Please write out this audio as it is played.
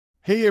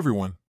Hey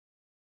everyone!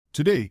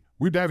 Today,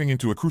 we're diving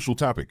into a crucial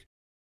topic: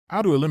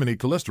 how to eliminate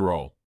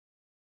cholesterol.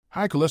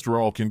 High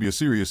cholesterol can be a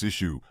serious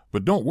issue,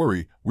 but don't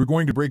worry, we're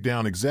going to break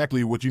down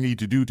exactly what you need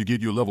to do to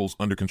get your levels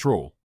under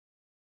control.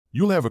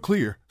 You'll have a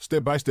clear,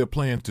 step-by-step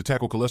plan to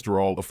tackle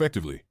cholesterol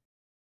effectively.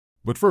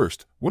 But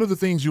first, what are the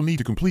things you'll need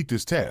to complete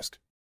this task?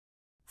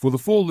 For the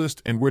full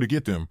list and where to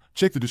get them,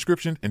 check the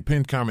description and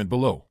pinned comment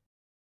below.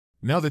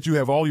 Now that you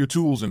have all your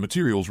tools and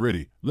materials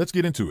ready, let's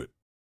get into it.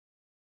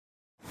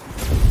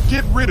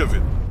 Get rid of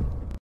it!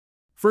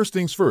 First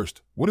things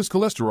first, what is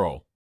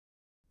cholesterol?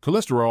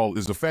 Cholesterol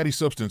is a fatty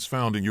substance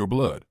found in your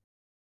blood.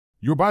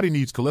 Your body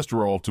needs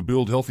cholesterol to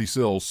build healthy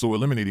cells, so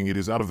eliminating it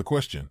is out of the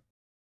question.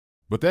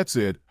 But that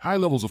said, high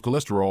levels of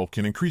cholesterol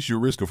can increase your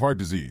risk of heart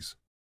disease.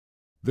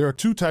 There are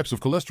two types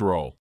of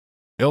cholesterol: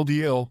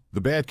 LDL,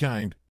 the bad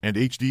kind, and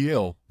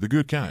HDL, the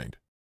good kind.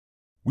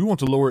 We want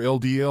to lower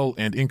LDL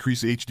and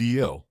increase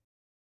HDL.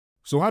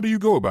 So how do you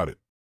go about it?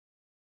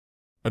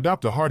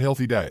 Adopt a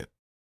heart-healthy diet.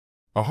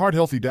 A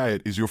heart-healthy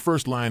diet is your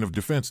first line of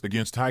defense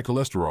against high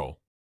cholesterol.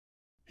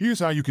 Here's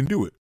how you can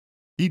do it.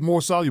 Eat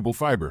more soluble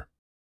fiber.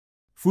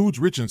 Foods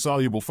rich in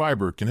soluble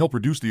fiber can help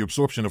reduce the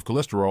absorption of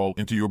cholesterol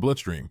into your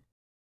bloodstream.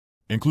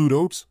 Include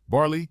oats,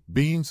 barley,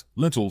 beans,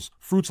 lentils,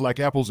 fruits like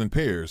apples and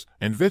pears,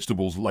 and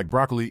vegetables like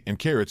broccoli and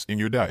carrots in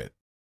your diet.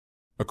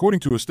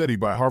 According to a study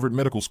by Harvard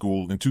Medical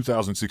School in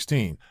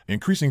 2016,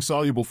 increasing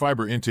soluble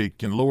fiber intake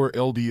can lower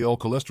LDL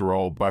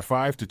cholesterol by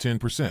 5 to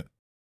 10%.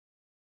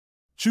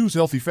 Choose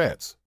healthy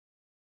fats.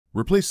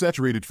 Replace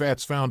saturated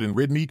fats found in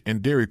red meat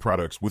and dairy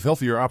products with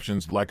healthier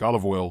options like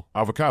olive oil,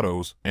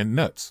 avocados, and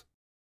nuts.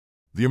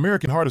 The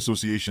American Heart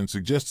Association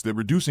suggests that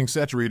reducing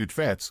saturated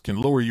fats can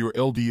lower your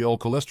LDL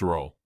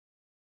cholesterol.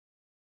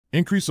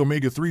 Increase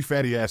omega-3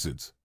 fatty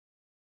acids.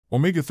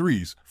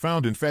 Omega-3s,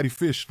 found in fatty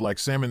fish like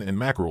salmon and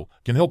mackerel,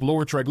 can help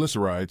lower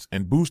triglycerides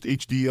and boost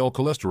HDL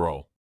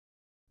cholesterol.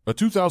 A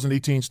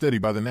 2018 study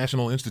by the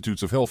National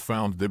Institutes of Health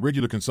found that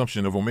regular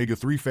consumption of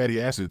omega-3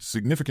 fatty acids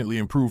significantly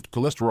improved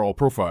cholesterol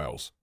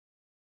profiles.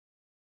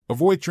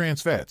 Avoid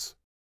trans fats.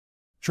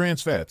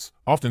 Trans fats,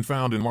 often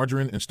found in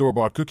margarine and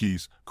store-bought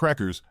cookies,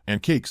 crackers,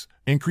 and cakes,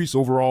 increase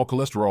overall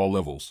cholesterol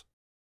levels.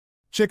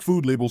 Check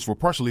food labels for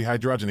partially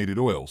hydrogenated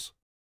oils.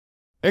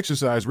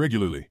 Exercise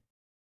regularly.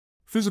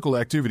 Physical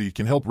activity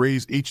can help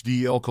raise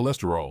HDL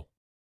cholesterol.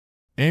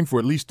 Aim for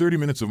at least 30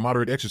 minutes of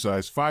moderate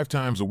exercise 5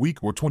 times a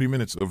week or 20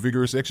 minutes of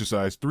vigorous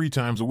exercise 3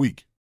 times a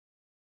week.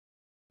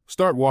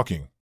 Start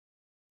walking.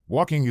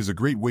 Walking is a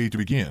great way to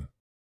begin.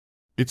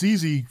 It's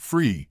easy,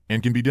 free,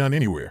 and can be done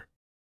anywhere.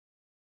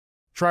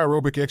 Try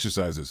aerobic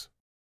exercises.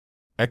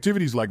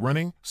 Activities like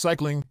running,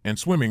 cycling, and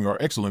swimming are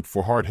excellent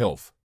for heart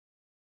health.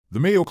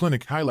 The Mayo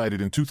Clinic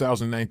highlighted in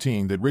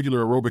 2019 that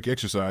regular aerobic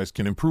exercise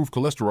can improve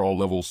cholesterol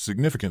levels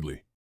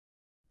significantly.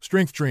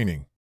 Strength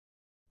training.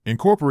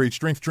 Incorporate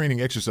strength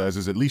training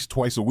exercises at least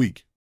twice a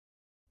week.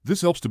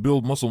 This helps to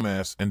build muscle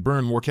mass and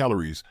burn more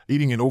calories,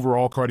 aiding in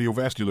overall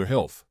cardiovascular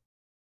health.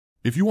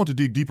 If you want to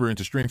dig deeper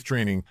into strength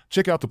training,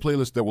 check out the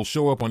playlist that will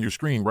show up on your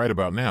screen right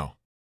about now.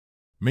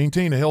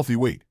 Maintain a healthy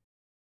weight.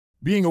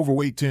 Being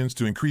overweight tends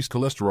to increase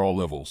cholesterol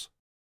levels.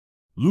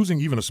 Losing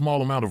even a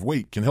small amount of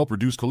weight can help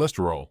reduce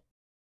cholesterol.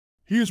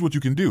 Here's what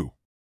you can do.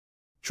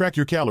 Track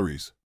your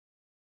calories.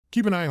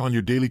 Keep an eye on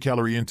your daily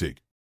calorie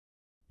intake.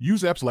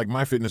 Use apps like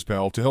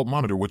MyFitnessPal to help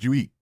monitor what you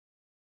eat.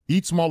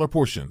 Eat smaller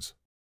portions.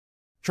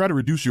 Try to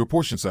reduce your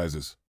portion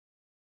sizes.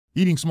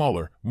 Eating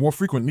smaller, more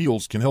frequent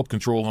meals can help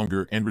control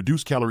hunger and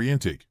reduce calorie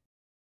intake.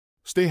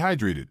 Stay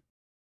hydrated.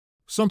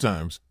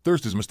 Sometimes,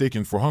 thirst is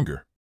mistaken for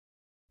hunger.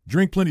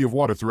 Drink plenty of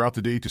water throughout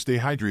the day to stay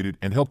hydrated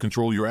and help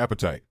control your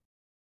appetite.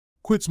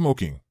 Quit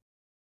smoking.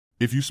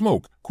 If you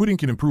smoke, quitting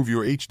can improve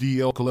your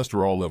HDL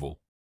cholesterol level.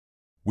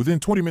 Within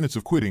 20 minutes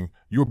of quitting,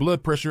 your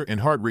blood pressure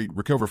and heart rate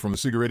recover from the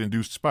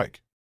cigarette-induced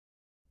spike.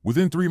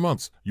 Within 3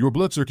 months, your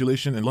blood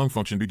circulation and lung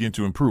function begin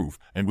to improve,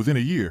 and within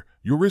a year,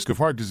 your risk of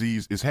heart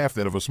disease is half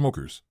that of a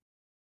smoker's.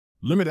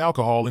 Limit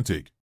alcohol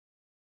intake.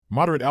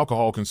 Moderate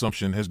alcohol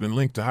consumption has been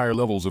linked to higher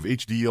levels of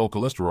HDL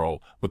cholesterol,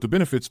 but the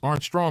benefits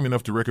aren't strong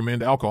enough to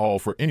recommend alcohol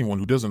for anyone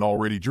who doesn't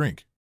already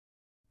drink.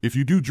 If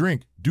you do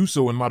drink, do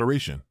so in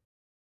moderation.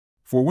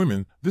 For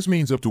women, this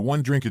means up to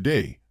 1 drink a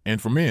day,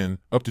 and for men,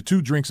 up to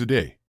 2 drinks a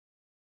day.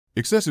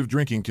 Excessive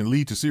drinking can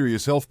lead to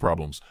serious health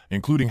problems,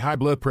 including high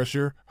blood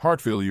pressure,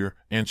 heart failure,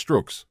 and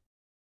strokes.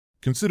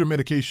 Consider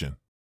medication.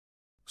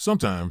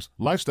 Sometimes,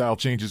 lifestyle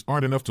changes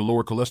aren't enough to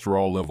lower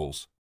cholesterol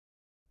levels.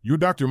 Your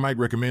doctor might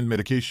recommend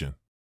medication.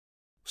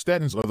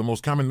 Statins are the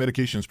most common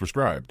medications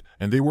prescribed,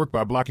 and they work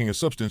by blocking a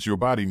substance your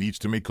body needs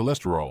to make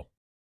cholesterol.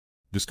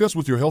 Discuss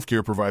with your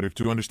healthcare provider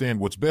to understand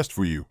what's best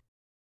for you.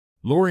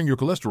 Lowering your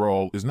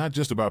cholesterol is not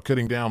just about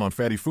cutting down on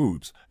fatty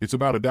foods, it's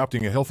about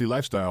adopting a healthy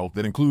lifestyle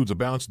that includes a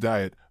balanced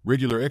diet,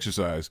 regular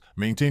exercise,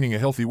 maintaining a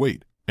healthy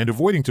weight, and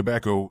avoiding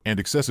tobacco and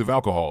excessive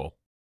alcohol.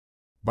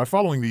 By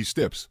following these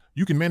steps,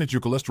 you can manage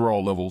your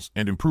cholesterol levels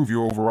and improve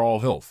your overall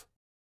health.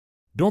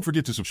 Don't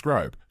forget to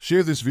subscribe,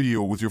 share this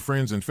video with your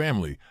friends and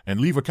family, and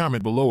leave a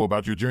comment below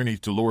about your journey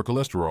to lower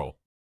cholesterol.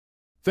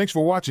 Thanks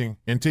for watching,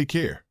 and take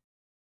care.